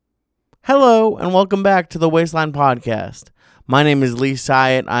Hello, and welcome back to the Wasteland Podcast. My name is Lee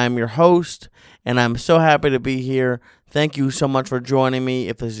Syatt. I am your host, and I'm so happy to be here. Thank you so much for joining me.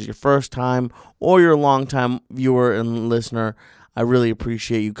 If this is your first time or you're a long-time viewer and listener, I really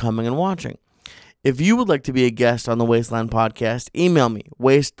appreciate you coming and watching. If you would like to be a guest on the Wasteland Podcast, email me,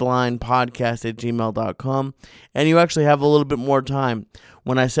 wastelandpodcast@gmail.com, and you actually have a little bit more time.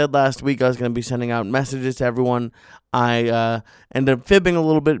 When I said last week I was going to be sending out messages to everyone, I ended up fibbing a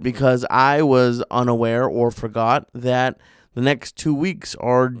little bit because I was unaware or forgot that the next 2 weeks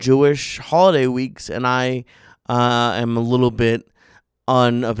are Jewish holiday weeks, and I am a little bit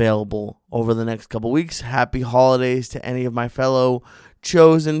unavailable over the next couple weeks. Happy holidays to any of my fellow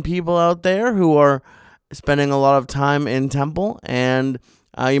chosen people out there who are spending a lot of time in temple, and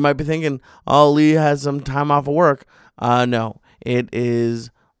you might be thinking, oh, Lee has some time off of work. No, it is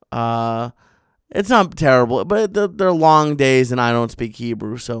it's not terrible, but they're long days, and I don't speak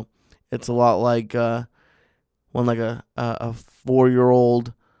Hebrew, so it's a lot like when like a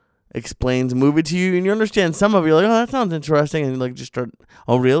 4-year-old explains a movie to you, and you understand some of it. You're like, oh, that sounds interesting, and you like just start,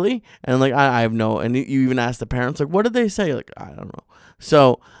 oh, really? And like I have no, and you even ask the parents, like, what did they say? You're like, I don't know.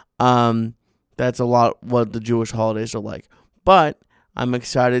 So that's a lot what the Jewish holidays are like. But I'm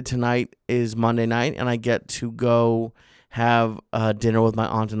excited. Tonight is Monday night, and I get to go have dinner with my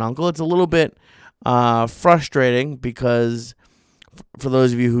aunt and uncle. It's a little bit frustrating because, for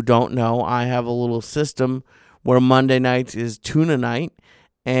those of you who don't know, I have a little system where Monday nights is tuna night,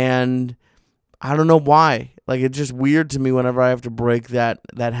 and I don't know why. Like, it's just weird to me whenever I have to break that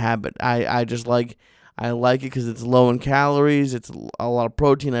habit. I just like it because it's low in calories. It's a lot of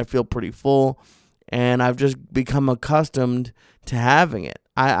protein. I feel pretty full, and I've just become accustomed to having it.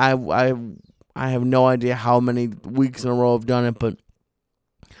 I have no idea how many weeks in a row I've done it, but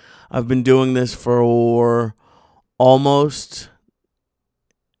I've been doing this for almost,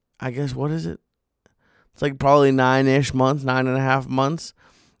 I guess, what is it? It's like probably 9.5 months,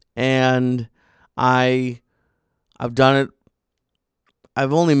 and I've done it.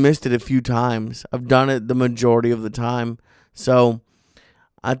 I've only missed it a few times. I've done it the majority of the time, so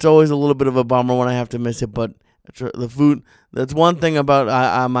it's always a little bit of a bummer when I have to miss it. But the food, that's one thing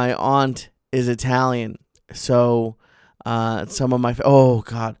about my aunt is Italian, so some of my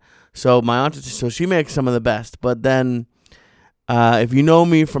so my aunt, so she makes some of the best. But then, if you know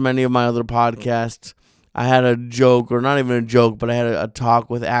me from any of my other podcasts, I had a joke, or not even a joke, but I had a talk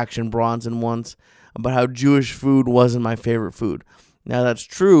with Action Bronson once about how Jewish food wasn't my favorite food. Now, that's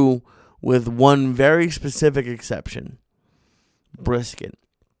true with one very specific exception: brisket.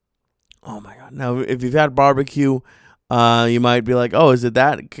 Oh, my God. Now, if you've had barbecue, you might be like, oh, is it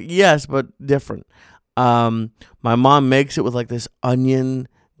that? Yes, but different. My mom makes it with like this onion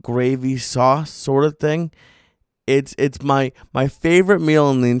gravy sauce sort of thing. It's my favorite meal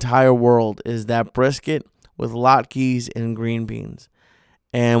in the entire world is that brisket with latkes and green beans.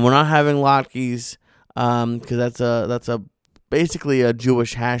 And we're not having latkes because that's basically a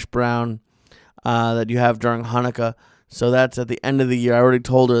Jewish hash brown that you have during Hanukkah. So that's at the end of the year. I already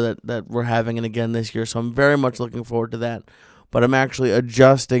told her that we're having it again this year, so I'm very much looking forward to that. But I'm actually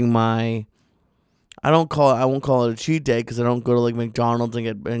adjusting my. I won't call it a cheat day because I don't go to like McDonald's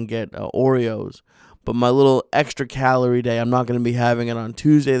and get Oreos. But my little extra calorie day, I'm not going to be having it on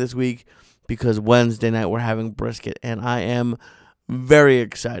Tuesday this week because Wednesday night we're having brisket, and I am very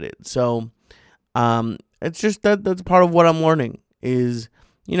excited. So it's just that's part of what I'm learning is,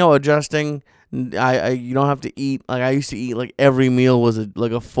 adjusting. You don't have to eat like I used to eat. Like every meal was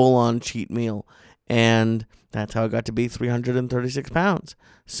like a full on cheat meal, and that's how I got to be 336 pounds.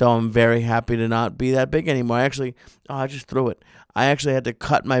 So I'm very happy to not be that big anymore. I just threw it. I actually had to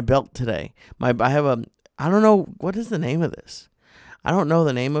cut my belt today. I don't know, what is the name of this? I don't know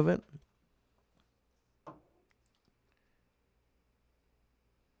the name of it.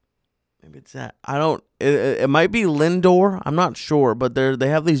 Maybe it's that. It might be Lindor. I'm not sure, but they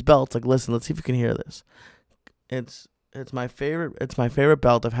have these belts. Like, listen, let's see if you can hear this. It's my favorite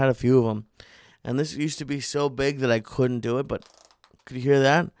belt. I've had a few of them. And this used to be so big that I couldn't do it, but could you hear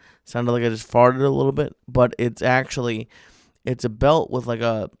that? Sounded like I just farted a little bit, but it's a belt with like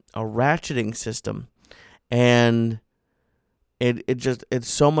a ratcheting system, and it's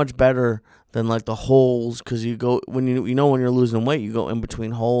so much better than like the holes, because you go when when you're losing weight, you go in between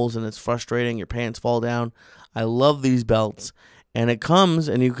holes, and it's frustrating. Your pants fall down. I love these belts, and it comes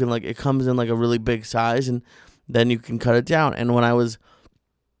in like a really big size, and then you can cut it down. And when I was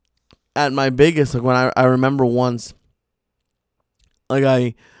at my biggest, like when I remember once,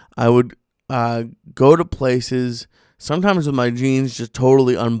 like I would go to places sometimes with my jeans just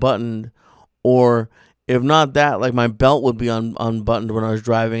totally unbuttoned, or if not that, like my belt would be unbuttoned when I was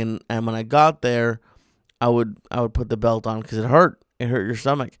driving, and when I got there, I would put the belt on because it hurt. It hurt your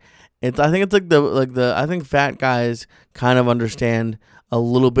stomach. I think it's I think fat guys kind of understand a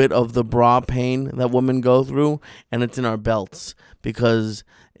little bit of the bra pain that women go through, and it's in our belts because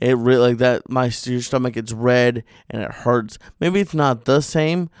it really like that. Your stomach gets red and it hurts. Maybe it's not the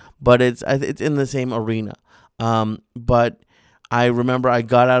same, but it's in the same arena. But I remember I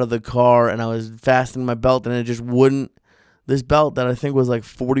got out of the car and I was fastening my belt, and it just wouldn't. This belt that I think was like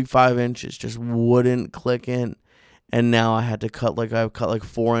 45 inches just wouldn't click in. And now I had to cut like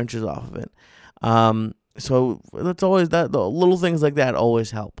 4 inches off of it. So that's always that. The little things like that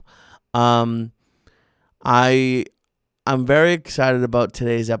always help. I'm very excited about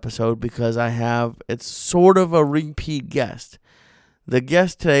today's episode because it's sort of a repeat guest. The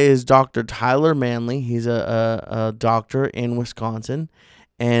guest today is Dr. Tyler Manley. He's a doctor in Wisconsin,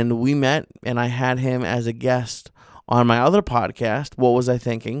 and we met, and I had him as a guest on my other podcast, What Was I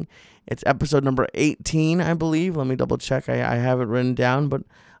Thinking? It's episode number 18, I believe. Let me double check. I have it written down, but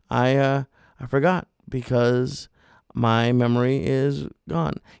I forgot because my memory is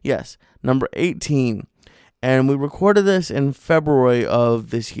gone. Yes, number 18. And we recorded this in February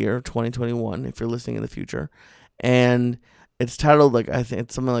of this year, 2021, if you're listening in the future. And it's titled, I think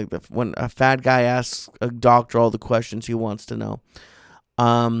it's something like when a fat guy asks a doctor all the questions he wants to know.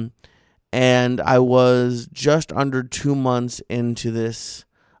 And I was just under 2 months into this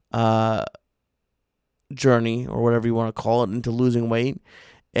journey, or whatever you want to call it, into losing weight,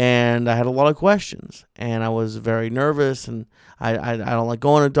 and I had a lot of questions, and I was very nervous, and I don't like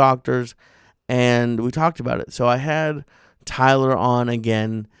going to doctors, and we talked about it. So I had Tyler on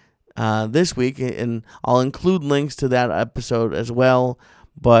again this week, and I'll include links to that episode as well,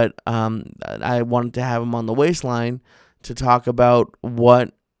 but I wanted to have him on the waistline to talk about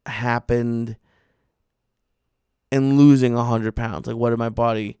what happened in losing 100 pounds. Like, what did my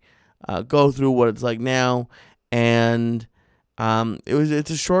body go through, what it's like now, and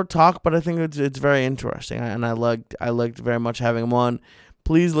it's a short talk, but I think it's very interesting, and I liked very much having him on.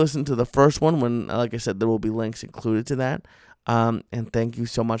 Please listen to the first one when, like I said, there will be links included to that. And thank you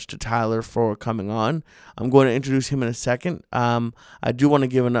so much to Tyler for coming on. I'm going to introduce him in a second. I do want to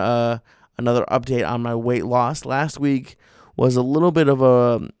give another update on my weight loss. Last week was a little bit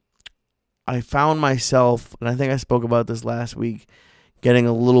of I found myself, and I think I spoke about this last week, getting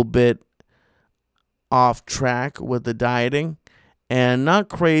a little bit off track with the dieting, and not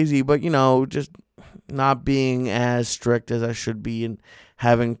crazy, but just not being as strict as I should be, and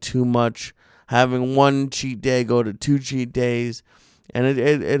having too much, having one cheat day go to 2 cheat days, and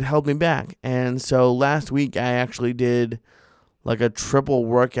it held me back. And so last week I actually did like a triple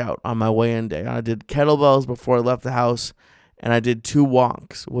workout on my weigh-in day. I did kettlebells before I left the house, and I did 2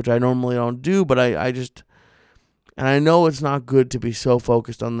 walks, which I normally don't do, but I just, and I know it's not good to be so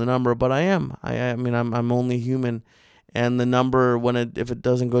focused on the number, but I am. I mean, I'm only human, and the number, if it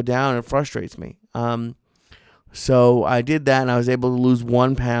doesn't go down, it frustrates me. So I did that, and I was able to lose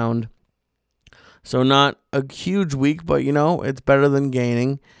 1 pound. So not a huge week, but it's better than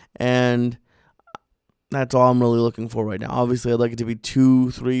gaining, and that's all I'm really looking for right now. Obviously, I'd like it to be 2,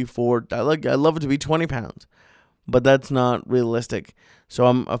 3, 4. I'd love it to be 20 pounds, but that's not realistic. So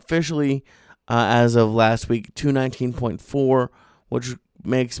I'm officially, as of last week, 219.4, which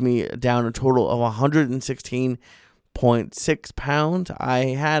makes me down a total of 116.6 pounds. I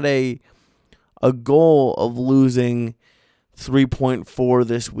had a goal of losing 3.4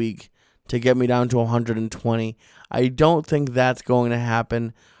 this week to get me down to 120. I don't think that's going to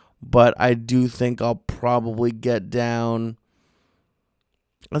happen, but I do think I'll probably get down.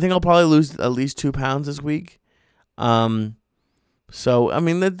 I think I'll probably lose at least 2 pounds this week. So I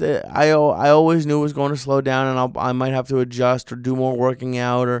mean, I always knew it was going to slow down, and I might have to adjust or do more working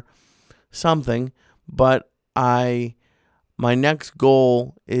out or something. But my next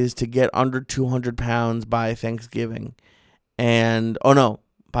goal is to get under 200 pounds by Thanksgiving,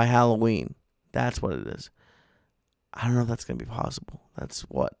 by Halloween. That's what it is. I don't know if that's going to be possible. That's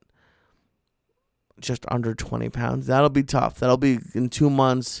what? Just under 20 pounds. That'll be tough. That'll be in 2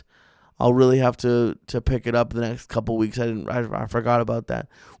 months. I'll really have to pick it up the next couple weeks. I forgot about that.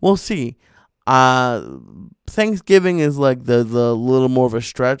 We'll see. Thanksgiving is like the little more of a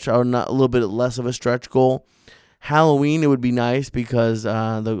stretch, or not, a little bit less of a stretch goal. Halloween, it would be nice because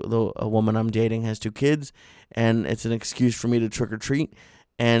a woman I'm dating has 2 kids, and it's an excuse for me to trick or treat.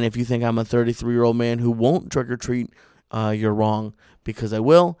 And if you think I'm a 33-year-old man who won't trick or treat, you're wrong, because I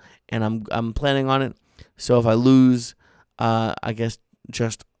will, and I'm planning on it. So if I lose, I guess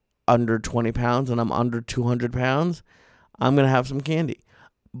just under 20 pounds and I'm under 200 pounds, I'm gonna have some candy.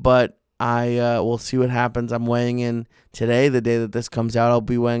 But I will see what happens. I'm weighing in today, the day that this comes out. I'll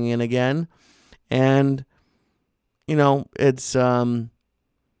be weighing in again, and it's going.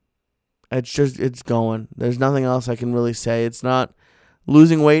 There's nothing else I can really say. It's not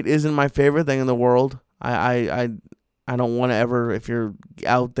losing weight isn't my favorite thing in the world. I don't want to ever, if you're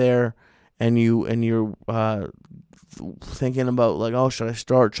out there and you're thinking about like, oh, should I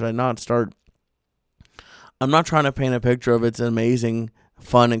start? Should I not start? I'm not trying to paint a picture of it's an amazing,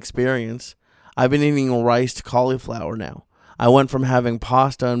 fun experience. I've been eating riced cauliflower now. I went from having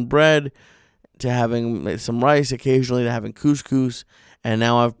pasta and bread to having some rice occasionally to having couscous, and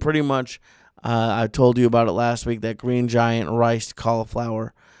now I've pretty much, I told you about it last week, that Green Giant riced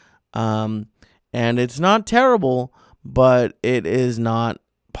cauliflower. And it's not terrible, but it is not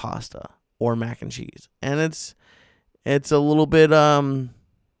pasta or mac and cheese. And it's a little bit, it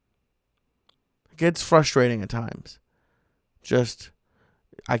gets frustrating at times. Just,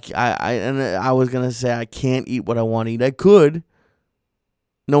 I was going to say I can't eat what I want to eat. I could.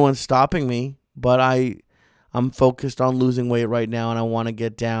 No one's stopping me, but I'm focused on losing weight right now, and I want to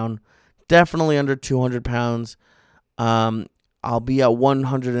get down definitely under 200 pounds. I'll be at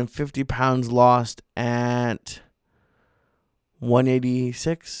 150 pounds lost at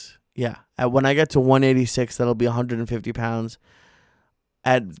 186. Yeah, when I get to 186, that'll be 150 pounds.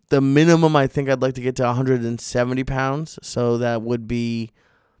 At the minimum, I think I'd like to get to 170 pounds, so that would be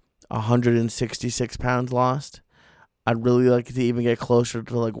 166 pounds lost. I'd really like to even get closer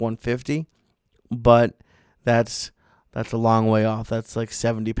to like 150, but that's a long way off. That's like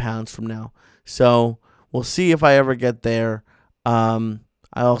 70 pounds from now. So we'll see if I ever get there. I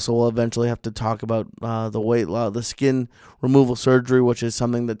also will eventually have to talk about the skin removal surgery, which is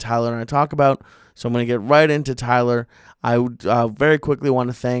something that Tyler and I talk about. So I'm going to get right into Tyler. I would very quickly want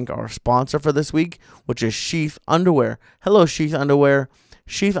to thank our sponsor for this week, which is Sheath Underwear. Hello, Sheath Underwear.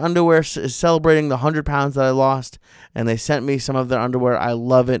 Sheath Underwear is celebrating the 100 pounds that I lost, and they sent me some of their underwear. I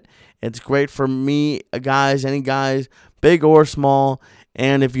love it. It's great for me, guys, any guys, big or small.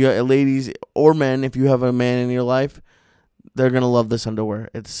 And if you ladies or men, if you have a man in your life, they're going to love this underwear.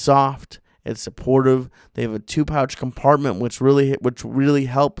 It's soft. It's supportive. They have a 2-pouch compartment, which really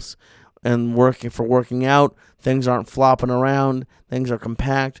helps in working out. Things aren't flopping around. Things are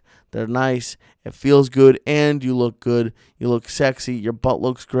compact. They're nice. It feels good, and you look good. You look sexy. Your butt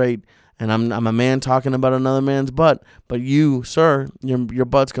looks great. And I'm a man talking about another man's butt, but you, sir, your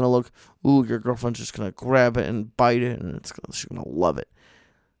butt's gonna look. Ooh, your girlfriend's just gonna grab it and bite it, and she's gonna love it.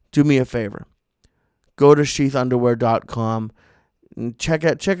 Do me a favor. Go to sheathunderwear.com and check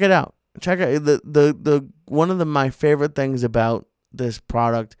it out. Check out the one of my favorite things about this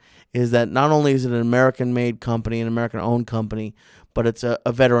product is that not only is it an American-made company, an American-owned company, but it's a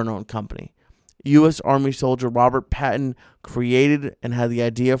veteran-owned company. U.S. Army soldier Robert Patton created and had the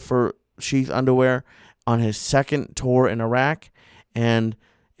idea for Sheath Underwear on his second tour in Iraq, and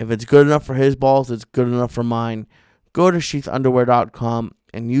if it's good enough for his balls, it's good enough for mine. Go to sheathunderwear.com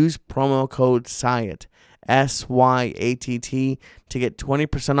and use promo code SYATT, SYATT, to get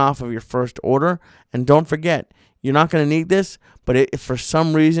 20% off of your first order. And don't forget, you're not going to need this, but if for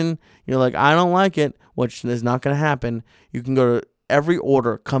some reason you're like, I don't like it, which is not going to happen, you can go to every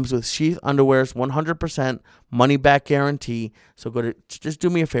order comes with Sheath Underwear's 100% money back guarantee. So just do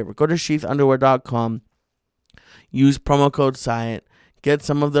me a favor. Go to sheathunderwear.com. Use promo code SYATT. Get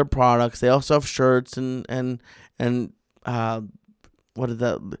some of their products. They also have shirts and what is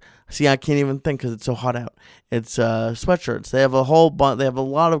that? See, I can't even think because it's so hot out. It's sweatshirts. They have a whole bunch. They have a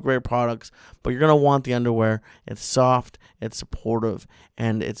lot of great products, but you're gonna want the underwear. It's soft. It's supportive,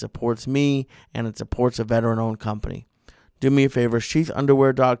 and it supports me, and it supports a veteran-owned company. Do me a favor,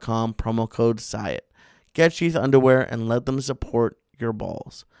 sheathunderwear.com, promo code SYATT. Get Sheath Underwear and let them support your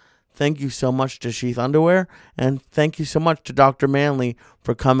balls. Thank you so much to Sheath Underwear, and thank you so much to Dr. Manley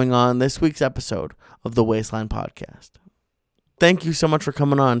for coming on this week's episode of the Waistline Podcast. Thank you so much for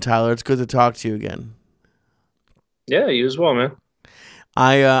coming on, Tyler. It's good to talk to you again. Yeah, you as well, man.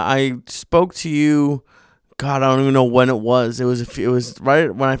 I spoke to you, God, I don't even know when it was. It was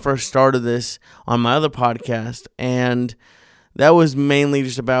right when I first started this on my other podcast, and that was mainly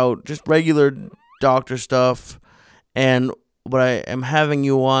just about just regular doctor stuff. And what I am having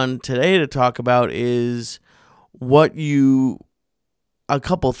you on today to talk about is a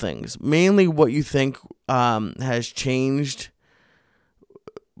couple things. Mainly what you think has changed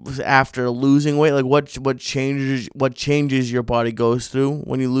after losing weight, like what changes your body goes through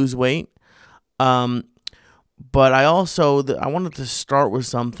when you lose weight. But I wanted to start with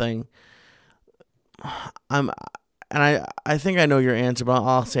something. I think I know your answer, but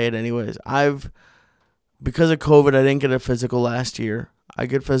I'll say it anyways. Because of COVID, I didn't get a physical last year. I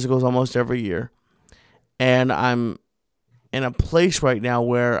get physicals almost every year. And I'm in a place right now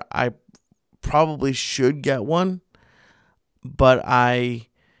where I probably should get one, but I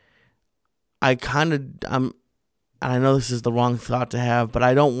kind of I know this is the wrong thought to have, but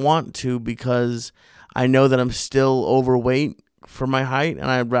I don't want to because I know that I'm still overweight for my height, and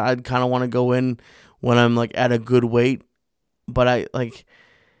I'd kind of want to go in when I'm like at a good weight. But I like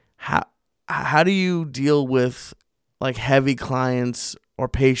how do you deal with like heavy clients or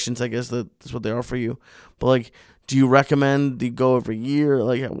patients? I guess that's what they are for you. But like, do you recommend you go every year?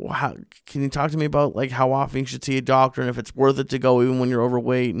 Like, how can you talk to me about like how often you should see a doctor and if it's worth it to go even when you're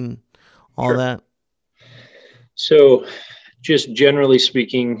overweight and all Sure. that? So, just generally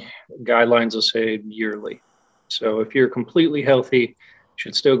speaking, guidelines will say yearly. So, if you're completely healthy, you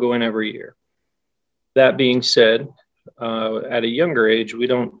should still go in every year. That being said, at a younger age, we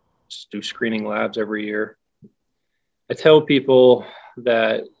don't do screening labs every year. I tell people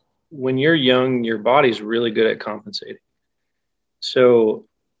that when you're young, your body's really good at compensating. So,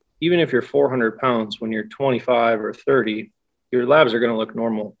 even if you're 400 pounds, when you're 25 or 30, your labs are going to look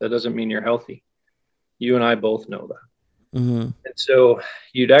normal. That doesn't mean you're healthy. You and I both know that. Mm-hmm. And so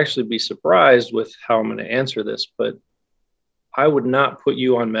you'd actually be surprised with how I'm going to answer this, but I would not put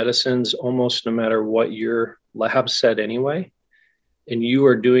you on medicines almost no matter what your lab said anyway. And you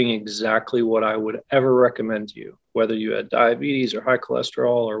are doing exactly what I would ever recommend to you, whether you had diabetes or high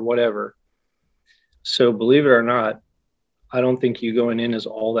cholesterol or whatever. So believe it or not, I don't think you going in is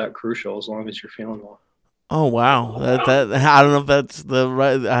all that crucial as long as you're feeling well. Oh wow, that I don't know if that's the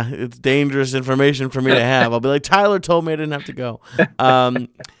right. It's dangerous information for me to have. I'll be like, Tyler told me I didn't have to go.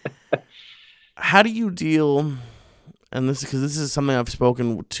 How do you deal? And this because this is something I've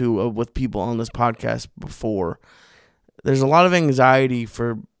spoken to with people on this podcast before. There's a lot of anxiety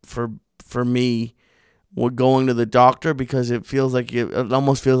for me with going to the doctor because it feels like it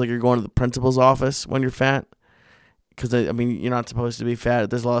almost feels like you're going to the principal's office when you're fat. Because I mean, you're not supposed to be fat.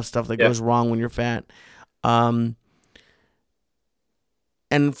 There's a lot of stuff that goes wrong when you're fat. And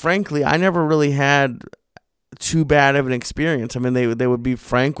frankly, I never really had too bad of an experience. I mean, they would be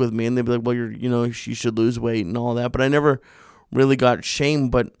frank with me and they'd be like, well, you should lose weight and all that. But I never really got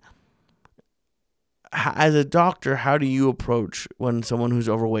shamed. But as a doctor, how do you approach when someone who's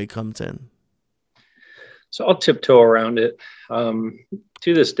overweight comes in? So I'll tiptoe around it. To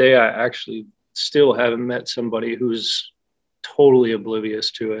this day, I actually still haven't met somebody who's totally oblivious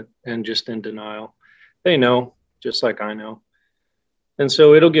to it and just in denial. They know, just like I know. And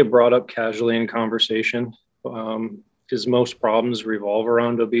so it'll get brought up casually in conversation because most problems revolve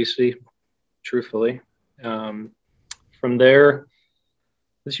around obesity, truthfully. From there,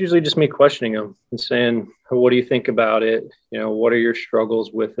 it's usually just me questioning them and saying, what do you think about it? What are your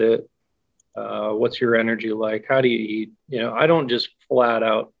struggles with it? What's your energy like? How do you eat? I don't just flat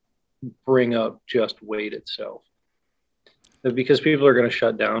out bring up just weight itself because people are going to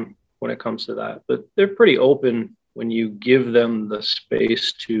shut down when it comes to that. But they're pretty open when you give them the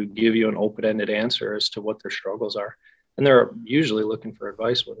space to give you an open-ended answer as to what their struggles are. And they're usually looking for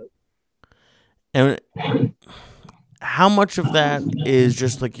advice with it. And how much of that is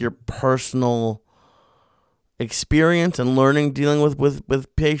just like your personal experience and learning dealing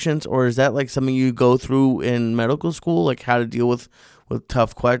with patients, or is that like something you go through in medical school, like how to deal with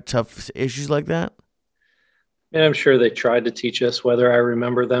tough issues like that? And I'm sure they tried to teach us. Whether I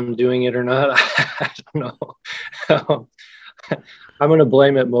remember them doing it or not, I don't know. I'm going to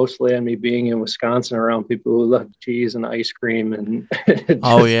blame it mostly on me being in Wisconsin around people who love cheese and ice cream and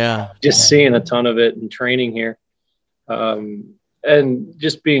just seeing a ton of it and training here. And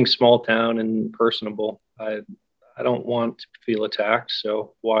just being small town and personable. I don't want to feel attacked.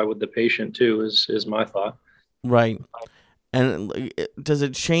 So why would the patient too is my thought. Right. And does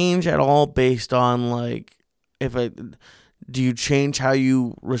it change at all based on like, do you change how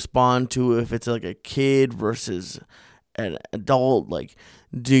you respond to if it's like a kid versus an adult? Like,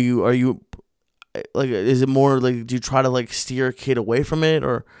 are you like, is it more like, do you try to like steer a kid away from it,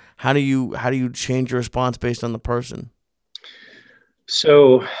 or how do you change your response based on the person?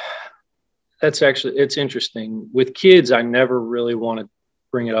 So it's interesting. With kids, I never really want to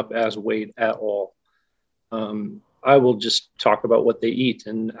bring it up as weight at all. I will just talk about what they eat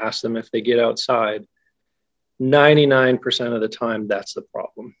and ask them if they get outside. 99% of the time, that's the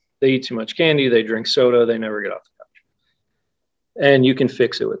problem. They eat too much candy, they drink soda, they never get off the couch. And you can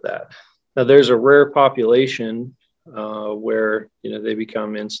fix it with that. Now, there's a rare population where they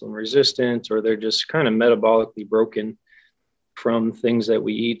become insulin resistant or they're just kind of metabolically broken from things that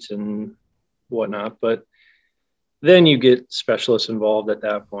we eat and whatnot. But then you get specialists involved at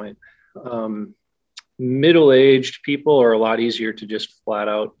that point. Middle-aged people are a lot easier to just flat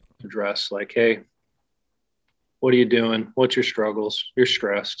out address, like, hey, what are you doing? What's your struggles? You're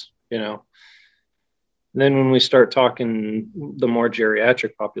stressed, you know. And then when we start talking the more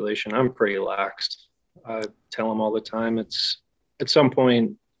geriatric population, I'm pretty laxed. I tell them all the time, it's at some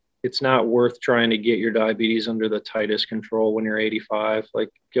point, it's not worth trying to get your diabetes under the tightest control when you're 85. Like,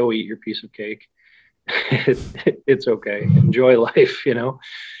 go eat your piece of cake. It's okay. Enjoy life, you know?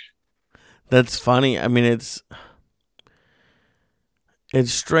 That's funny. I mean, it's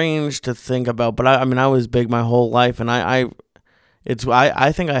strange to think about, but I mean, I was big my whole life, and I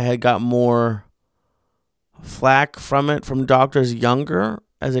think I had got more flack from it from doctors younger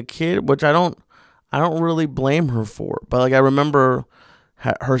as a kid, which I don't really blame her for. But like I remember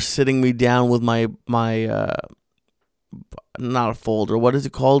her sitting me down with my not a folder. What is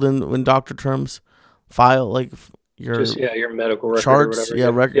it called in doctor terms? File, like your Just, yeah, your medical record or charts, whatever.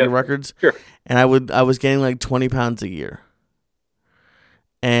 yeah, Yeah. your records. Sure. And I was gaining like 20 pounds a year,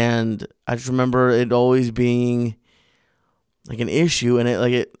 and I just remember it always being like an issue, and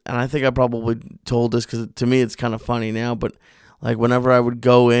and I think I probably told this because to me it's kind of funny now, but like whenever I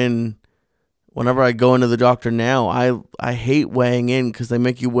go into the doctor now, I hate weighing in because they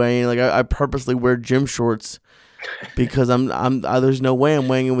make you weigh in. Like I purposely wear gym shorts because there's no way I'm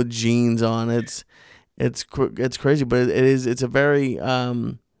weighing in with jeans on. It's crazy, but it's a very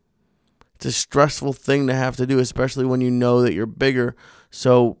it's a stressful thing to have to do, especially when you know that you're bigger.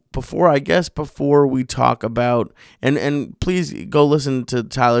 So before we talk about and please go listen to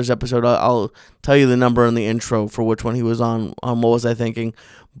Tyler's episode. I'll tell you the number in the intro for which one he was on. What was I thinking?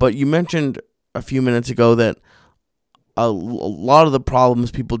 But you mentioned a few minutes ago that a lot of the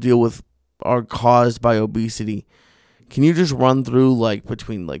problems people deal with are caused by obesity. Can you just run through like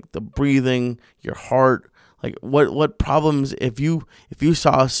between like the breathing, your heart, like what problems if you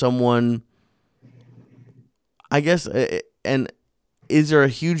saw someone, I guess, and is there a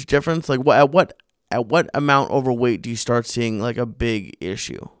huge difference? Like at what amount overweight do you start seeing like a big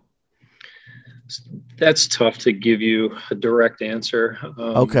issue? That's tough to give you a direct answer.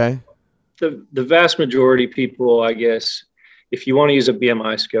 Okay. The vast majority of people, I guess, if you want to use a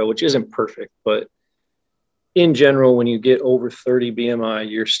BMI scale, which isn't perfect, but in general, when you get over 30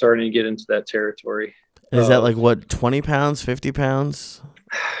 BMI, you're starting to get into that territory. Is that like what, 20 pounds, 50 pounds?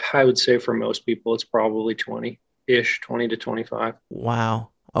 I would say for most people, it's probably 20-ish, 20 to 25. Wow.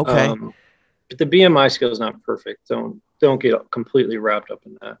 Okay. But the BMI scale is not perfect. Don't get completely wrapped up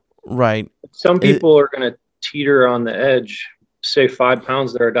in that. Right. Some people are going to teeter on the edge, say 5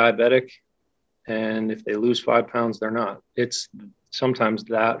 pounds, they're diabetic. And if they lose 5 pounds, they're not. It's sometimes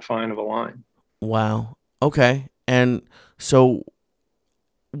that fine of a line. Wow. Okay. And so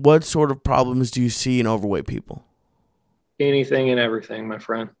what sort of problems do you see in overweight people? Anything and everything, my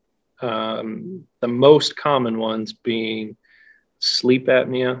friend. The most common ones being sleep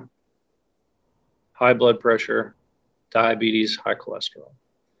apnea, high blood pressure, diabetes, high cholesterol.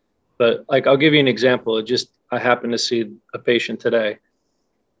 But like, I'll give you an example. I happened to see a patient today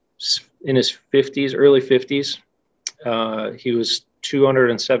in his 50s, early 50s. He was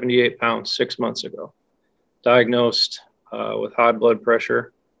 278 pounds 6 months ago, diagnosed with high blood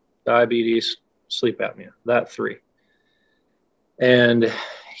pressure, diabetes, sleep apnea, that three. And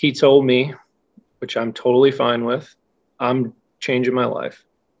he told me, which I'm totally fine with, I'm changing my life.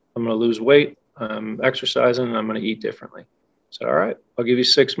 I'm going to lose weight. I'm exercising and I'm going to eat differently. So, all right, I'll give you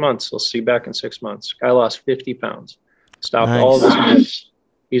 6 months. I'll see you back in 6 months. Guy lost 50 pounds, stopped all of his meds.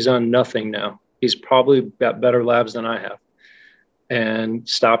 He's on nothing now. He's probably got better labs than I have, and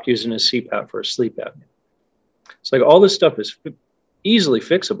stopped using his CPAP for his sleep apnea. It's like all this stuff is easily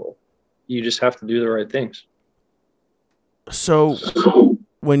fixable. You just have to do the right things. So so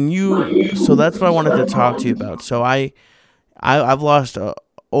that's what I wanted to talk to you about. So I've lost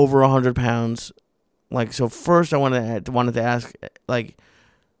over 100 pounds. Like, so first I wanted to ask, like,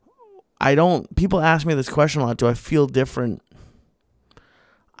 people ask me this question a lot. Do I feel different?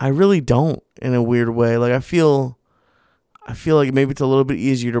 I really don't, in a weird way. Like, I feel like maybe it's a little bit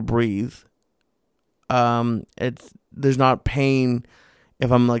easier to breathe. There's not pain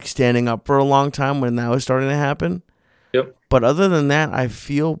if I'm like standing up for a long time when that was starting to happen. Yep. But other than that, I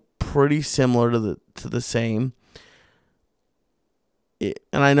feel pretty similar to the same.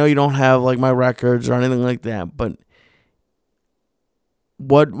 And I know you don't have like my records or anything like that, but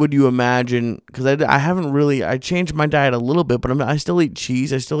what would you imagine? Because I haven't really, I changed my diet a little bit, but I still eat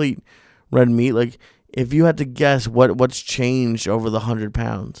cheese. I still eat red meat. Like, if you had to guess what's changed over the 100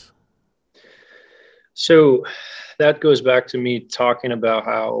 pounds. So that goes back to me talking about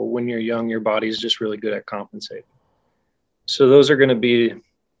how when you're young, your body is just really good at compensating. So those are going to be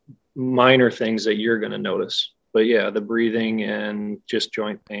minor things that you're going to notice. But yeah, the breathing and just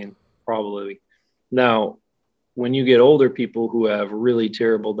joint pain, probably. Now, when you get older people who have really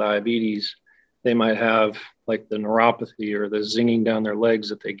terrible diabetes, they might have like the neuropathy or the zinging down their legs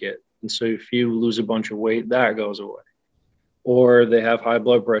that they get. And so if you lose a bunch of weight, that goes away. Or they have high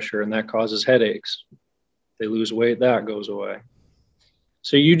blood pressure and that causes headaches. They lose weight, that goes away.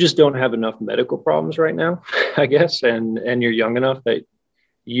 So you just don't have enough medical problems right now, I guess, and you're young enough that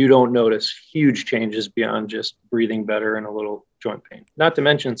you don't notice huge changes beyond just breathing better and a little joint pain. Not to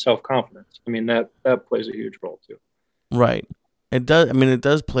mention self-confidence. I mean, that plays a huge role too. Right. It does. I mean, it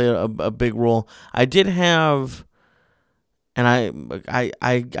does play a big role. I did have, and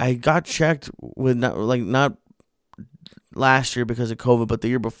I got checked with not last year because of COVID, but the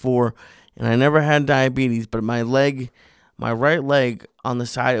year before, and I never had diabetes. But my right leg on the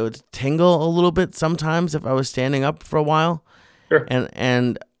side, it would tingle a little bit sometimes if I was standing up for a while. Sure.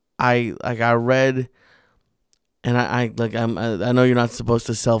 And I read, and I know you're not supposed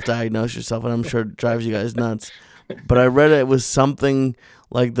to self-diagnose yourself, and I'm sure it drives you guys nuts. But I read it was something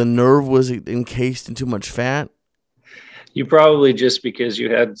like the nerve was encased in too much fat. You probably, just because you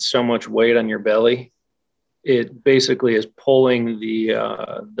had so much weight on your belly, it basically is pulling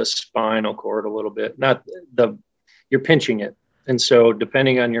the spinal cord a little bit. Not the You're pinching it, and so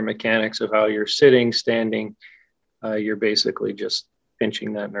depending on your mechanics of how you're sitting, standing, you're basically just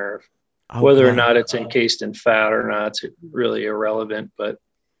pinching that nerve. Okay. Whether or not it's encased in fat or not, it's really irrelevant. But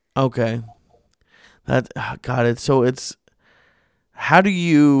Okay. Got it. So it's how do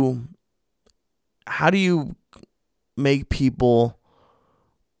you make people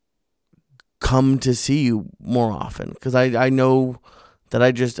come to see you more often? Because I know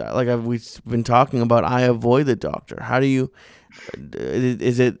that we've been talking about, I avoid the doctor. How do you,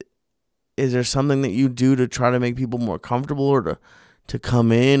 is there something that you do to try to make people more comfortable, or to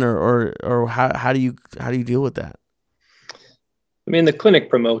come in, or how do you deal with that? I mean, the clinic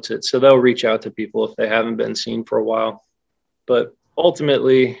promotes it, so they'll reach out to people if they haven't been seen for a while. But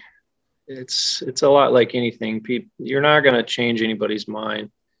ultimately, it's a lot like anything. You're not going to change anybody's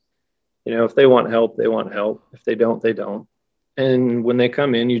mind. You know, if they want help, they want help. If they don't, they don't. And when they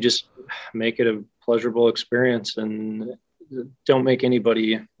come in, you just make it a pleasurable experience, and don't make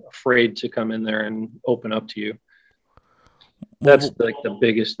anybody afraid to come in there and open up to you. That's like the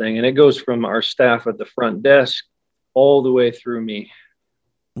biggest thing. And it goes from our staff at the front desk all the way through me.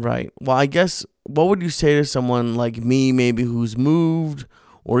 Right. Well, I guess, what would you say to someone like me, maybe who's moved,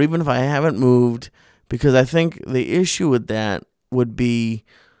 or even if I haven't moved? Because I think the issue with that would be,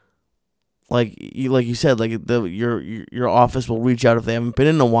 like you said, like your office will reach out if they haven't been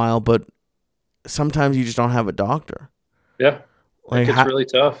in a while, but sometimes you just don't have a doctor. Yeah, like it's really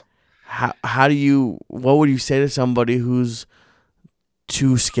tough. What would you say to somebody who's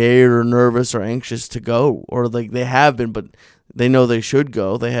too scared or nervous or anxious to go, or like they have been, but they know they should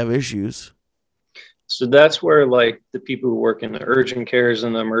go, they have issues? So that's where like the people who work in the urgent cares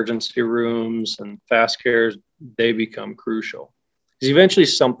and the emergency rooms and fast cares, they become crucial. Because eventually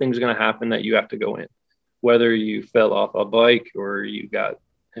something's going to happen that you have to go in, whether you fell off a bike or you got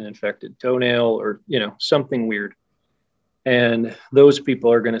an infected toenail or, something weird. And those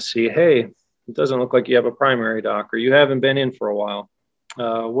people are going to see, hey, it doesn't look like you have a primary doc, or you haven't been in for a while.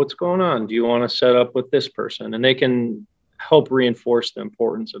 What's going on? Do you want to set up with this person? And they can help reinforce the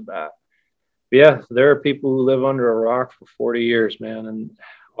importance of that. But yeah, there are people who live under a rock for 40 years, man. And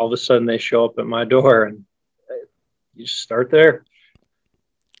all of a sudden they show up at my door, and you just start there.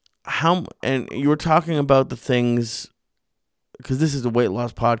 And you were talking about the things, because this is a weight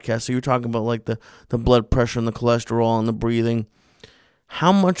loss podcast, so you're talking about like the blood pressure and the cholesterol and the breathing.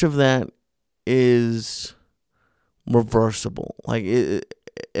 How much of that is reversible? Like, is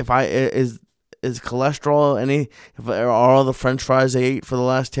cholesterol are all the French fries they ate for the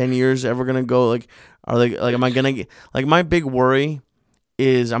last 10 years ever gonna go? Like, are they like, am I gonna get, like, my big worry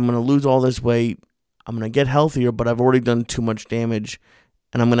is I'm gonna lose all this weight, I'm gonna get healthier, but I've already done too much damage,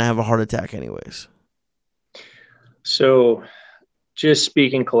 and I'm gonna have a heart attack anyways. So, just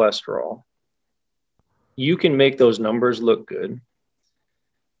speaking cholesterol, you can make those numbers look good,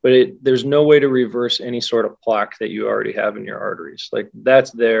 but there's no way to reverse any sort of plaque that you already have in your arteries. Like,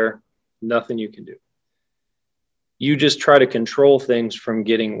 that's there, nothing you can do. You just try to control things from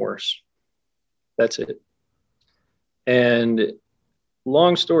getting worse. That's it. And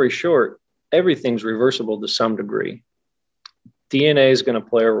long story short, everything's reversible to some degree. DNA is going to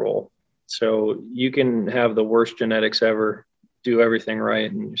play a role. So you can have the worst genetics ever, do everything right,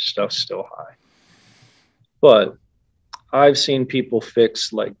 and your stuff's still high. But I've seen people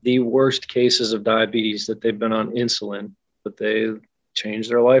fix like the worst cases of diabetes that they've been on insulin, but they change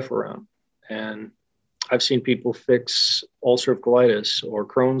their life around. And I've seen people fix ulcerative colitis or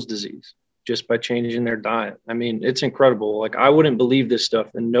Crohn's disease just by changing their diet. I mean, it's incredible. Like, I wouldn't believe this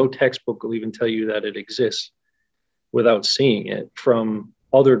stuff, and no textbook will even tell you that it exists without seeing it from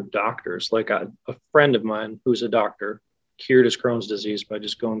other doctors. Like, a friend of mine who's a doctor cured his Crohn's disease by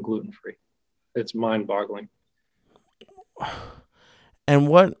just going gluten free. It's mind boggling. And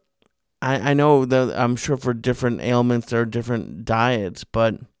what I know that I'm sure for different ailments there are different diets,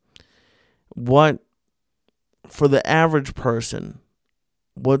 but what for the average person,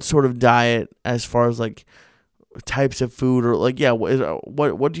 what sort of diet as far as like types of food or like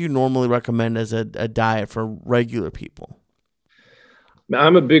what do you normally recommend as a diet for regular people?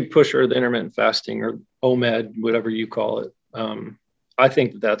 I'm a big pusher of the intermittent fasting, or OMAD, whatever you call it. I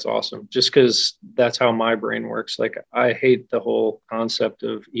think that that's awesome just because that's how my brain works. Like, I hate the whole concept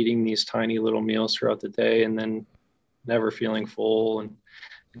of eating these tiny little meals throughout the day and then never feeling full. And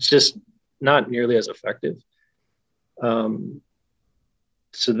it's just not nearly as effective. Um,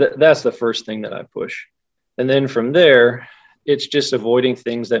 so that's the first thing that I push. And then from there, it's just avoiding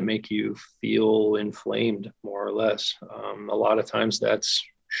things that make you feel inflamed, more or less. A lot of times that's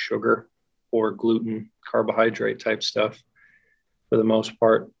sugar or gluten, carbohydrate type stuff for the most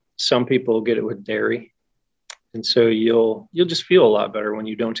part. Some people get it with dairy. And so you'll just feel a lot better when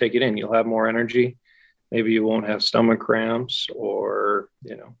you don't take it in. You'll have more energy. Maybe you won't have stomach cramps or,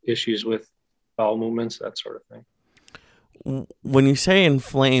 issues with bowel movements, that sort of thing. When you say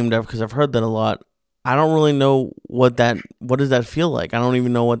inflamed, because I've heard that a lot, I don't really know what does that feel like? I don't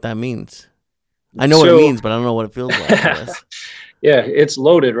even know what that means. I know what it means, but I don't know what it feels like, I guess. Yeah, it's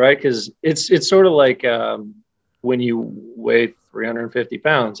loaded, right? Because it's sort of like when you weigh 350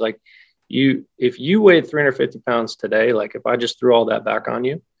 pounds. Like, if you weighed 350 pounds today, like if I just threw all that back on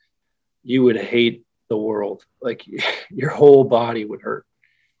you, you would hate the world. Like, your whole body would hurt.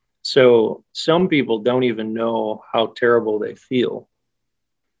 So some people don't even know how terrible they feel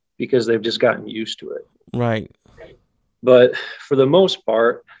because they've just gotten used to it. Right. But for the most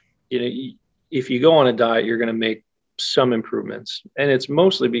part, if you go on a diet, you're going to make some improvements. And it's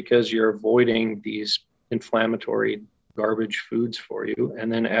mostly because you're avoiding these inflammatory garbage foods for you.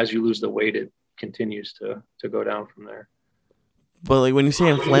 And then as you lose the weight, it continues to go down from there. But like when you say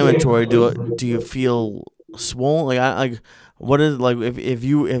inflammatory, do you feel swollen? What is like if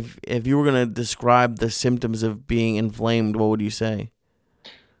you were gonna describe the symptoms of being inflamed, what would you say?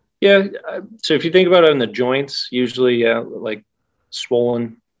 Yeah. So if you think about it in the joints, usually, like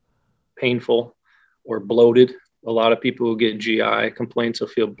swollen, painful, or bloated. A lot of people who get GI complaints will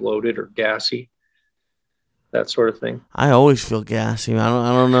feel bloated or gassy, that sort of thing. I always feel gassy. I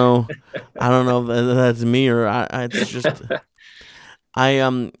don't know. I don't know if that's me or it's just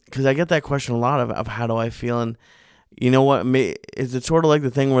because I get that question a lot of how do I feel, and you know what? Is it sort of like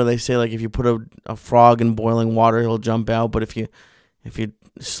the thing where they say like if you put a frog in boiling water, he'll jump out, but if you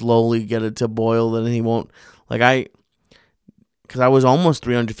slowly get it to boil, then he won't. Because I was almost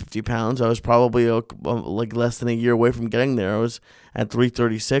 350 pounds. I was probably like less than a year away from getting there. I was at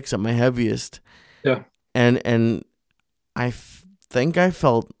 336 at my heaviest. Yeah. And I think I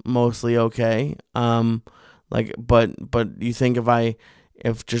felt mostly okay. But you think if I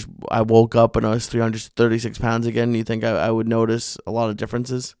woke up and I was 336 pounds again, you think I would notice a lot of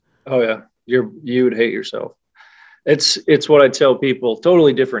differences? Oh yeah. You would hate yourself. It's what I tell people,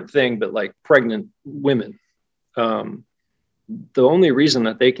 totally different thing, but like pregnant women. The only reason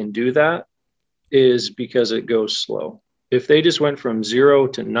that they can do that is because it goes slow. If they just went from 0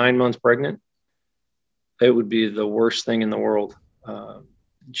 to 9 months pregnant, it would be the worst thing in the world.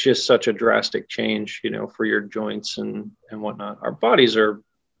 Just such a drastic change, for your joints and whatnot. Our bodies are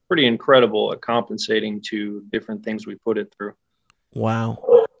pretty incredible at compensating to different things we put it through.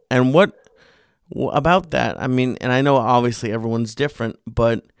 Wow. And what about that? I mean, and I know obviously everyone's different,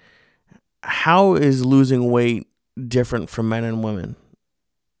 but how is losing weight different for men and women?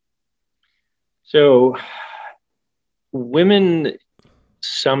 So women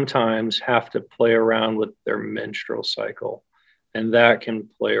sometimes have to play around with their menstrual cycle, and that can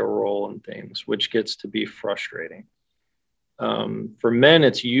play a role in things, which gets to be frustrating. For men,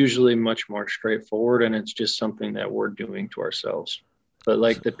 it's usually much more straightforward, and it's just something that we're doing to ourselves. But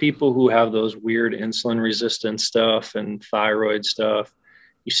like the people who have those weird insulin resistant stuff and thyroid stuff,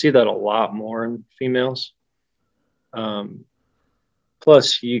 you see that a lot more in females.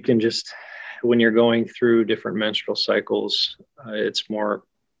 Plus, you can just, when you're going through different menstrual cycles, it's more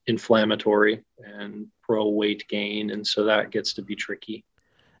inflammatory and pro weight gain. And so that gets to be tricky.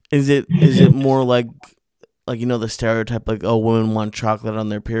 Is it more like like the stereotype, like, oh, women want chocolate on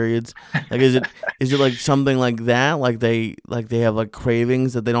their periods. Like, is it like something like that? Like they have like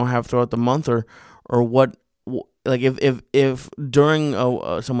cravings that they don't have throughout the month, or what? Like if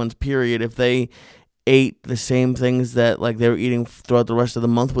during someone's period, if they ate the same things that like they were eating throughout the rest of the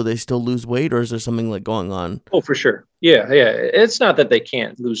month, would they still lose weight, or is there something like going on? Oh, for sure. Yeah, yeah. It's not that they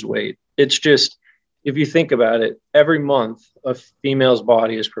can't lose weight. It's just if you think about it, every month a female's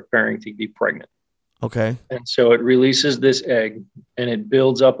body is preparing to be pregnant. Okay. And so it releases this egg and it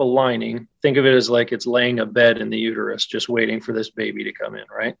builds up a lining. Think of it as like it's laying a bed in the uterus, just waiting for this baby to come in,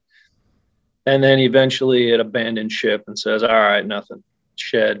 right? And then eventually it abandons ship and says, all right, nothing,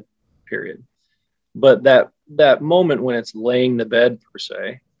 shed, period. But that moment when it's laying the bed per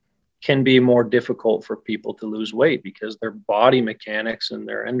se can be more difficult for people to lose weight because their body mechanics and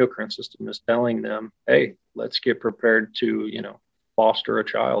their endocrine system is telling them, hey, let's get prepared to, foster a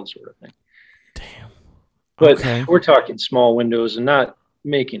child sort of thing. Damn. But Okay. we're talking small windows and not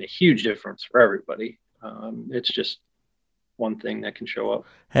making a huge difference for everybody. It's just one thing that can show up.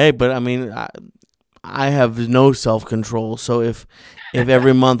 Hey, but I mean, I have no self control. So if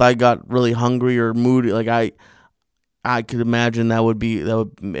every month I got really hungry or moody, like I could imagine that would be that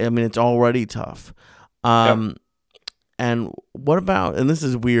would. I mean, it's already tough. Yep. And what about? And this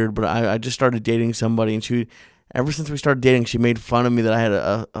is weird, but I just started dating somebody, and ever since we started dating, she made fun of me that I had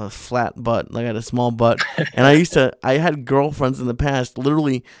a flat butt, like I had a small butt. And I had girlfriends in the past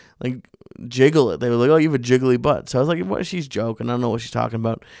literally like jiggle it. They were like, "Oh, you have a jiggly butt." So I was like, "What? She's joking. I don't know what she's talking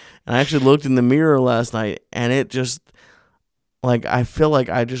about." And I actually looked in the mirror last night, and it just like I feel like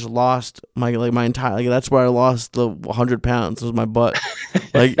I just lost my entire like that's where I lost the 100 pounds was my butt.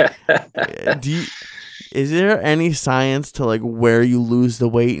 Like, is there any science to like where you lose the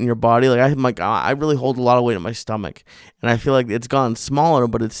weight in your body? Like I'm like I really hold a lot of weight in my stomach, and I feel like it's gotten smaller,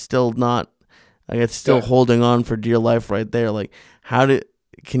 but it's still not like it's still Yeah. holding on for dear life right there. Like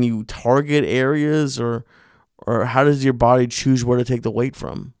can you target areas or how does your body choose where to take the weight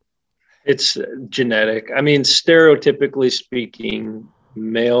from? It's genetic. I mean, stereotypically speaking,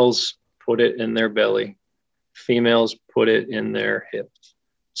 males put it in their belly, females put it in their hips.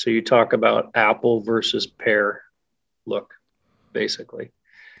 So you talk about apple versus pear look, basically.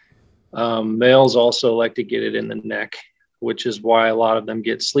 Males also like to get it in the neck, which is why a lot of them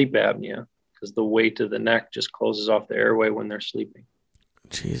get sleep apnea because the weight of the neck just closes off the airway when they're sleeping.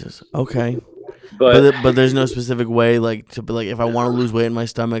 Jesus. Okay. But But there's no specific way like to be like if I want to lose weight in my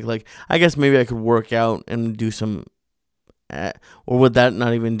stomach, like I guess maybe I could work out and do some, or would that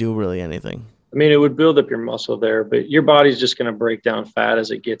not even do really anything? I mean, it would build up your muscle there, but your body's just going to break down fat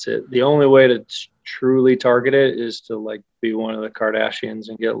as it gets it. The only way to truly target it is to like be one of the Kardashians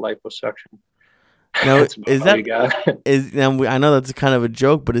and get liposuction. Now That's about all you got. I know that's kind of a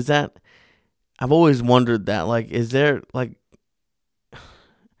joke, but is that I've always wondered that like is there like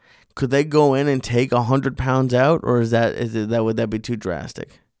could they go in and take 100 pounds out, or would that be too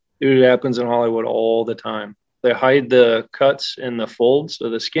drastic? Dude, it happens in Hollywood all the time. They hide the cuts in the folds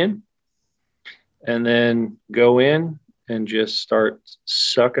of the skin and then go in and just start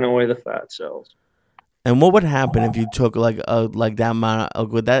sucking away the fat cells. And what would happen if you took like that amount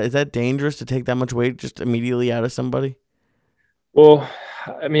of, would that is that dangerous to take that much weight just immediately out of somebody? Well,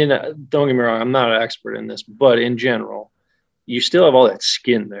 I mean, don't get me wrong, I'm not an expert in this, but in general, you still have all that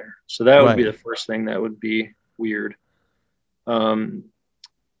skin there. So that would be Right. the first thing that would be weird. Um,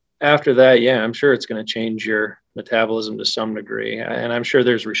 After that, yeah, I'm sure it's going to change your metabolism to some degree. And I'm sure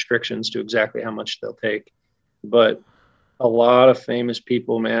there's restrictions to exactly how much they'll take. But a lot of famous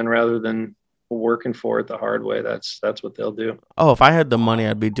people, man, rather than working for it the hard way, that's what they'll do. Oh, if I had the money,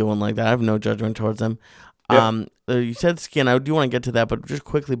 I'd be doing like that. I have no judgment towards them. Yep. You said skin. I do want to get to that, but just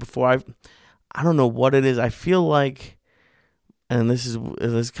quickly before I don't know what it is. I feel like, and this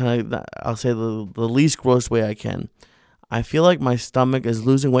is kind of I'll say the least gross way I can. I feel like my stomach is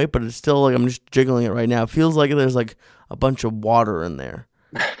losing weight, but it's still like I'm just jiggling it right now. It feels like there's like a bunch of water in there.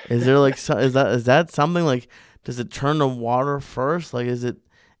 Is there like is that something like does it turn to water first? Like is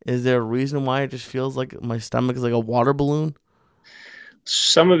there a reason why it just feels like my stomach is like a water balloon?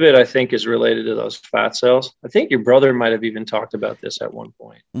 Some of it, I think, is related to those fat cells. I think your brother might have even talked about this at one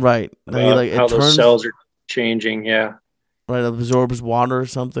point Right. Like, about like it how those turns cells are changing. Yeah. right absorbs water or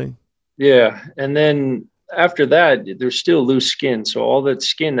something. Yeah. And then after that, there's still loose skin. So all that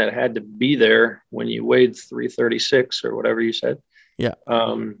skin that had to be there when you weighed 336 or whatever you said, Yeah.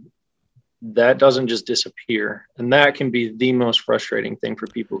 that doesn't just disappear. And that can be the most frustrating thing for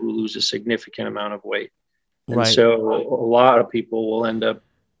people who lose a significant amount of weight. And Right. so a lot of people will end up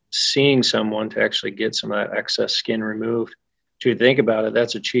seeing someone to actually get some of that excess skin removed. If you think about it,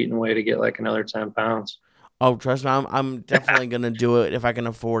 that's a cheating way to get like another 10 pounds. Oh, trust me, I'm definitely gonna do it if I can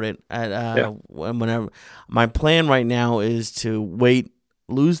afford it. At Yeah. whenever my plan right now is to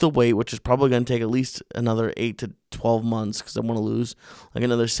lose the weight, which is probably gonna take at least another 8 to 12 months because I want to lose like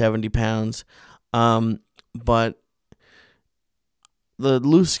another 70 pounds. But the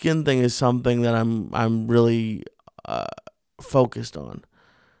loose skin thing is something that I'm really uh focused on.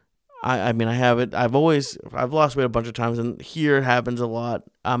 I mean I have it. I've lost weight a bunch of times, and here it happens a lot.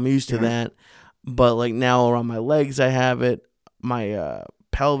 I'm used to Mhm. that, but like now around my legs I have it, my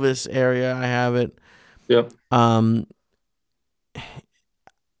pelvis area I have it. Yep. Um,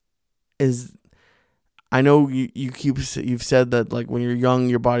 is I know you've said that like when you're young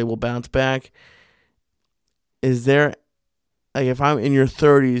your body will bounce back. Is there like if I'm in your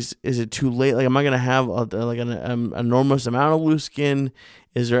 30s, is it too late? Like, am I gonna have like an enormous amount of loose skin?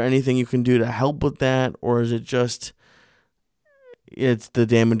 Is there anything you can do to help with that, or is it just it's the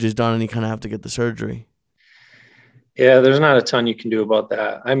damage is done and you kind of have to get the surgery? Yeah, there's not a ton you can do about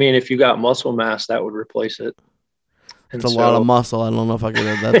that. I mean, if you got muscle mass, that would replace it. It's And a lot of so, muscle. I don't know if I could.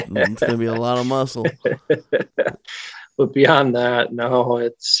 That it's gonna be a lot of muscle. but beyond that, no,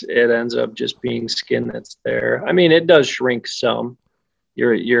 it ends up just being skin that's there. I mean, it does shrink some.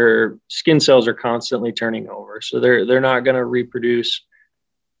 Your skin cells are constantly turning over, so they're not going to reproduce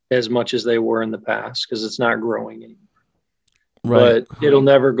as much as they were in the past because it's not growing anymore. Right. But it'll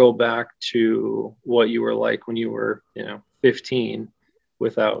never go back to what you were like when you were, 15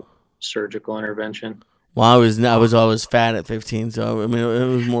 without surgical intervention. Well, I was always fat at 15, so I mean it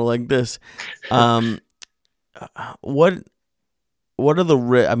was more like this. Um, what what are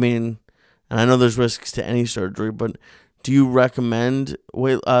the I mean, and I know there's risks to any surgery, but do you recommend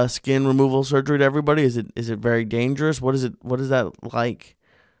skin removal surgery to everybody? Is it very dangerous? What is that like?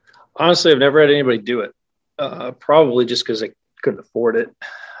 Honestly, I've never had anybody do it. Probably just because I couldn't afford it.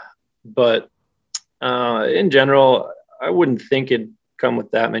 But in general, I wouldn't think it'd come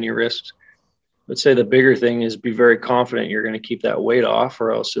with that many risks. I'd say the bigger thing is be very confident you're going to keep that weight off,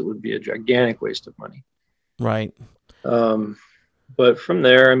 or else it would be a gigantic waste of money. Right. Um, but from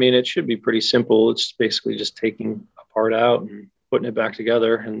there, I mean, it should be pretty simple. It's basically just taking a part out and putting it back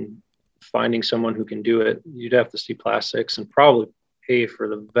together and finding someone who can do it. You'd have to see plastics and probably pay for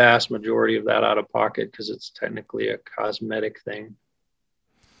the vast majority of that out of pocket because it's technically a cosmetic thing.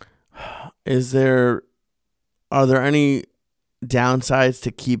 Is there Are there any downsides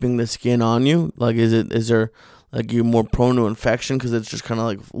to keeping the skin on you? Like, is there like you're more prone to infection because it's just kind of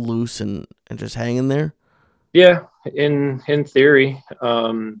like loose and just hanging there? Yeah, in theory.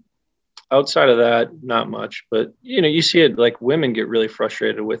 Outside of that, not much. But you see it like women get really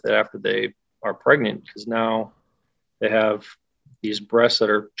frustrated with it after they are pregnant because now they have these breasts that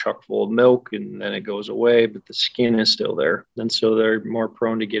are chock full of milk and then it goes away, but the skin is still there. And so they're more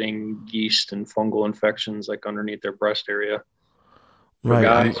prone to getting yeast and fungal infections like underneath their breast area. For Right.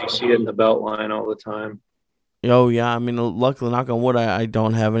 guys, you see it in the belt line all the time. Oh yeah. I mean, luckily, knock on wood, I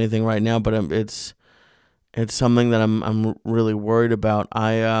don't have anything right now, but it's something that I'm really worried about.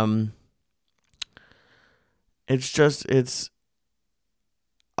 It's just it's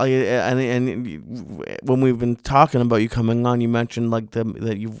like and when we've been talking about you coming on, you mentioned like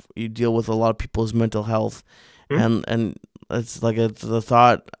that you deal with a lot of people's mental health, Hmm? and it's like it's the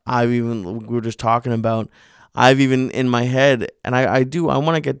thought we were just talking about. I've even in my head, and I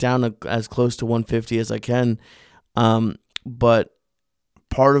want to get down to as close to 150 as I can, but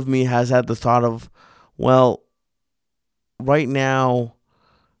part of me has had the thought of, well, right now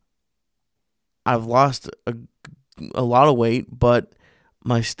I've lost a lot of weight, but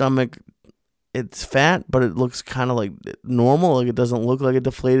my stomach it's fat, but it looks kind of like normal. Like it doesn't look like a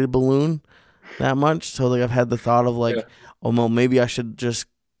deflated balloon that much. So like I've had the thought of Yeah. like, oh well, maybe I should just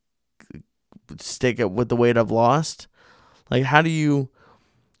stick it with the weight I've lost. Like how do you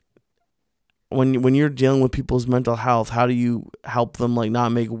when you're dealing with people's mental health, how do you help them like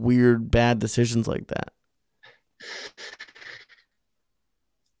not make weird bad decisions like that?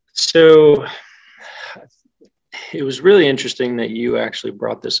 So it was really interesting that you actually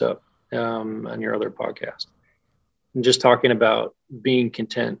brought this up on your other podcast and just talking about being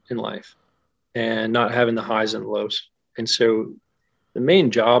content in life and not having the highs and lows. And so the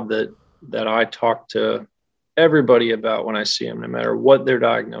main job that I talk to everybody about when I see them, no matter what their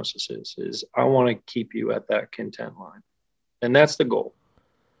diagnosis is I want to keep you at that content line. And that's the goal.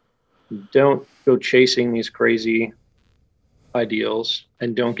 Don't go chasing these crazy ideals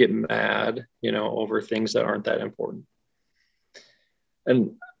and don't get mad, over things that aren't that important.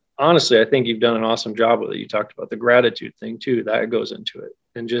 And honestly, I think you've done an awesome job with it. You talked about the gratitude thing too, that goes into it,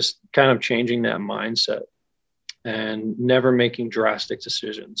 and just kind of changing that mindset and never making drastic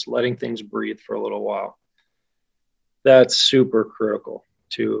decisions, letting things breathe for a little while. That's super critical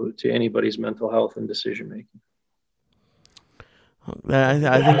to anybody's mental health and decision making.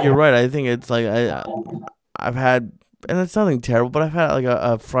 I think you're right. I think it's like I've had, and it's nothing terrible, but I've had like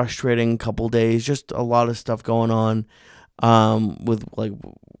a frustrating couple days. Just a lot of stuff going on, with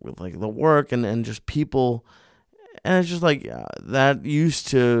the work and just people, and it's just like that used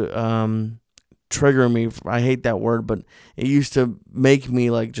to trigger me. I hate that word, but it used to make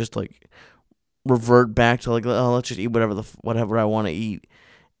me like just like revert back to like, oh, let's just eat whatever I want to eat.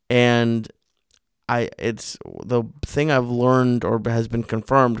 And it's the thing I've learned or has been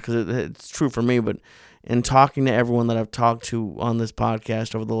confirmed, because it's true for me, but in talking to everyone that I've talked to on this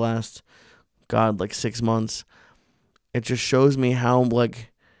podcast over the last, like 6 months, it just shows me how,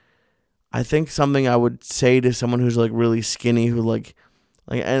 like, I think something I would say to someone who's like really skinny, who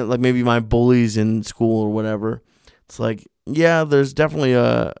and like maybe my bullies in school or whatever. It's like, yeah, there's definitely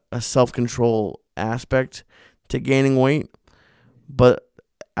a self-control aspect to gaining weight, but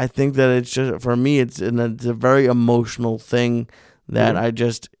I think that it's just, for me, it's a very emotional thing that Mm-hmm. I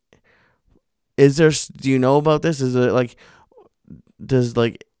just, do you know about this? Is it like, does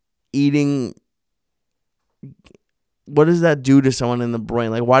like eating, what does that do to someone in the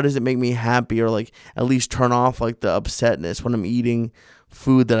brain? Like, why does it make me happy, or like at least turn off like the upsetness when I'm eating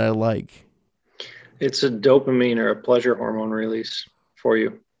food that I like? It's a dopamine or a pleasure hormone release for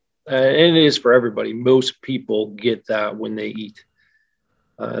you. And it is for everybody. Most people get that when they eat,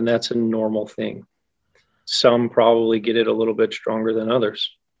 and that's a normal thing. Some probably get it a little bit stronger than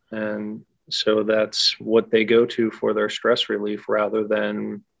others. And so that's what they go to for their stress relief, rather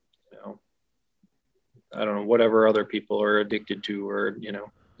than, I don't know, whatever other people are addicted to or,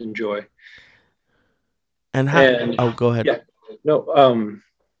 enjoy. And how? And Oh, go ahead. yeah, no,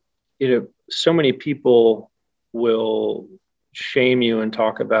 so many people will shame you and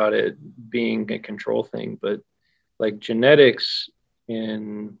talk about it being a control thing, but like genetics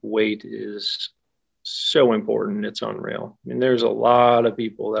in weight is so important. It's unreal. I mean, there's a lot of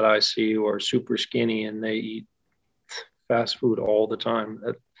people that I see who are super skinny and they eat fast food all the time.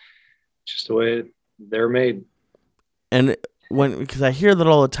 That's just the way they're made. And because I hear that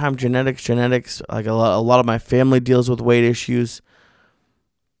all the time, genetics. Like a lot of my family deals with weight issues.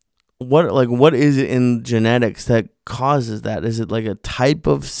 What is it in genetics that causes that? Is it like a type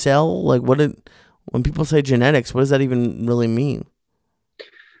of cell? Like when people say genetics, what does that even really mean?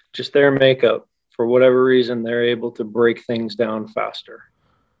 Just their makeup. For whatever reason, they're able to break things down faster.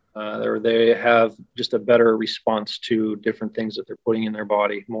 They have just a better response to different things that they're putting in their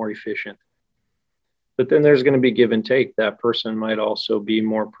body, more efficient. But then there's going to be give and take. That person might also be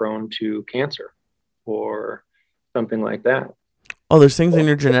more prone to cancer or something like that. Oh, there's things in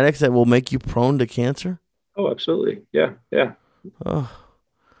your genetics that will make you prone to cancer? Oh, absolutely. Yeah. Yeah. Oh.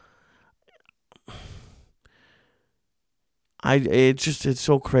 It's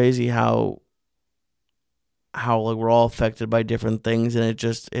so crazy how like we're all affected by different things, and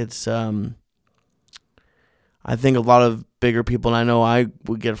it's I think a lot of bigger people, and I know I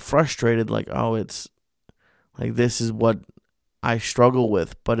would get frustrated, like, oh, it's like, this is what I struggle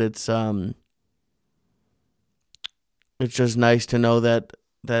with, but it's just nice to know that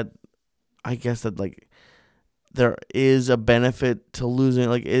I guess that, like, there is a benefit to losing.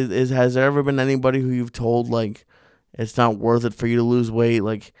 Like, has there ever been anybody who you've told, like, it's not worth it for you to lose weight,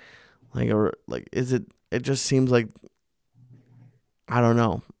 or like, is it? It just seems like, I don't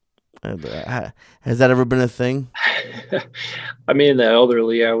know. Has that ever been a thing? I mean, the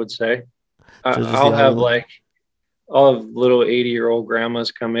elderly, I would say. So just the I'll have elderly. like all of little 80-year-old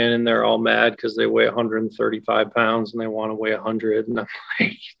grandmas come in and they're all mad because they weigh 135 pounds and they want to weigh 100. And I'm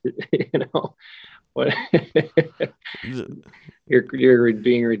like, what? You're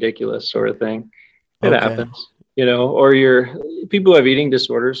being ridiculous, sort of thing. It Okay. happens, or people who have eating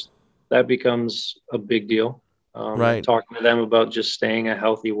disorders, that becomes a big deal. Right. Talking to them about just staying a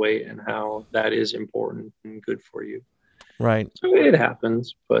healthy weight and how that is important and good for you. Right. So it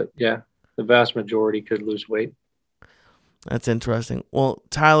happens, but yeah, the vast majority could lose weight. That's interesting. Well,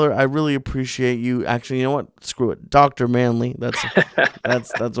 Tyler, I really appreciate you. Actually, you know what? Screw it, Dr. Manley. That's how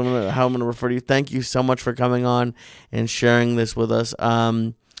I'm gonna refer to you. Thank you so much for coming on and sharing this with us.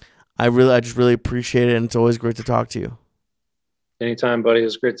 I just really appreciate it, and it's always great to talk to you. Anytime, buddy. It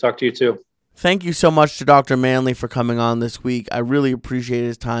was great to talk to you too. Thank you so much to Dr. Manley for coming on this week. I really appreciate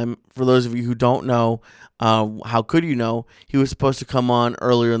his time. For those of you who don't know, how could you know? He was supposed to come on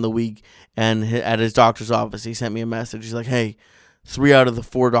earlier in the week, and at his doctor's office, he sent me a message. He's like, hey, 3 out of the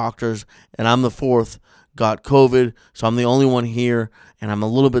 4 doctors, and I'm the 4th, got COVID, so I'm the only one here, and I'm a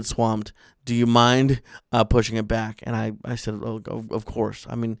little bit swamped. Do you mind pushing it back? And I said, oh, of course.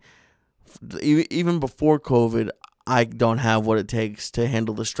 I mean, even before COVID, I don't have what it takes to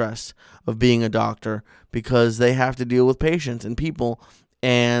handle the stress of being a doctor, because they have to deal with patients and people,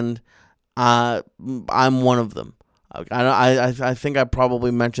 and I'm one of them. I think I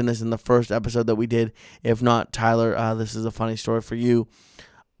probably mentioned this in the first episode that we did. If not, Tyler, this is a funny story for you.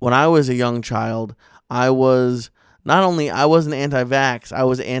 When I was a young child, I wasn't anti-vax, I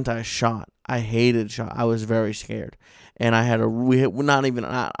was anti-shot. I hated shot. I was very scared, and my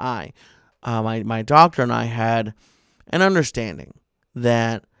doctor and I had an understanding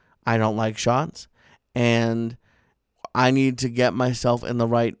that I don't like shots, and I need to get myself in the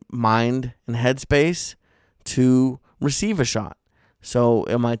right mind and headspace to receive a shot. So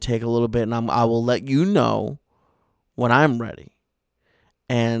it might take a little bit, and I will let you know when I'm ready.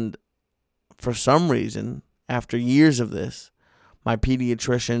 And for some reason, after years of this, my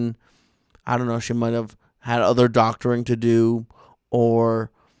pediatrician, I don't know, she might have had other doctoring to do,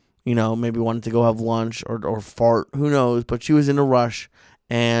 or, maybe wanted to go have lunch or fart, who knows, but she was in a rush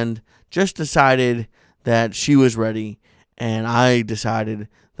and just decided that she was ready, and I decided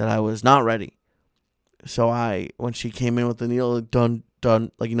that I was not ready. So when she came in with the needle, dun,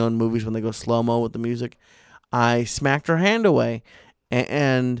 dun, like, in movies when they go slow-mo with the music, I smacked her hand away,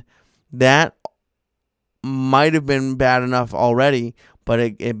 and that might have been bad enough already, but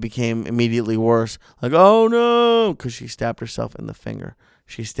it became immediately worse. Like, oh no, because she stabbed herself in the finger.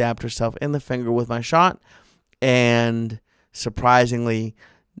 She stabbed herself in the finger with my shot, and surprisingly,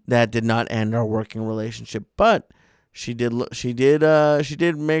 that did not end our working relationship. But she did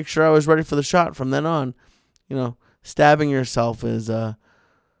make sure I was ready for the shot from then on. Stabbing yourself is it's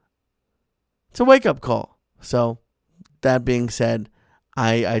a wake-up call. So that being said,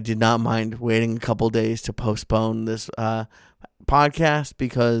 I did not mind waiting a couple days to postpone this podcast,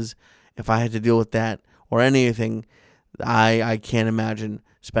 because if I had to deal with that or anything, I can't imagine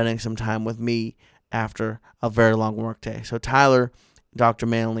spending some time with me after a very long work day. So Tyler, Dr.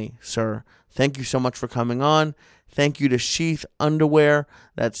 Manley, sir, thank you so much for coming on. Thank you to Sheath Underwear.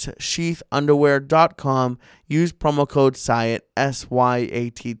 That's sheathunderwear.com. Use promo code SYATT,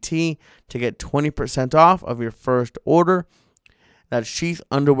 SYATT, to get 20% off of your first order. That's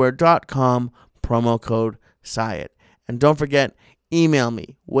sheathunderwear.com, promo code SYATT. And don't forget, email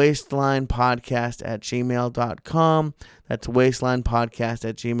me, wastelinepodcast@gmail.com. That's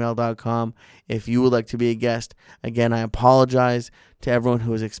wastelinepodcast@gmail.com if you would like to be a guest. Again, I apologize to everyone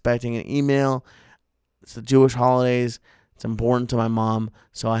who was expecting an email. It's the Jewish holidays. It's important to my mom,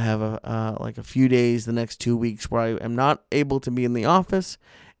 so I have a few days, the next 2 weeks, where I am not able to be in the office,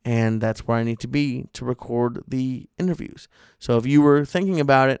 and that's where I need to be to record the interviews. So if you were thinking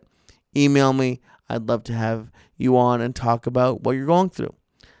about it, email me. I'd love to have you on and talk about what you're going through.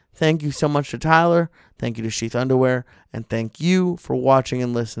 Thank you so much to Tyler. Thank you to Sheath Underwear. And thank you for watching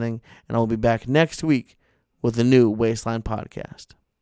and listening. And I'll be back next week with a new Wasteline podcast.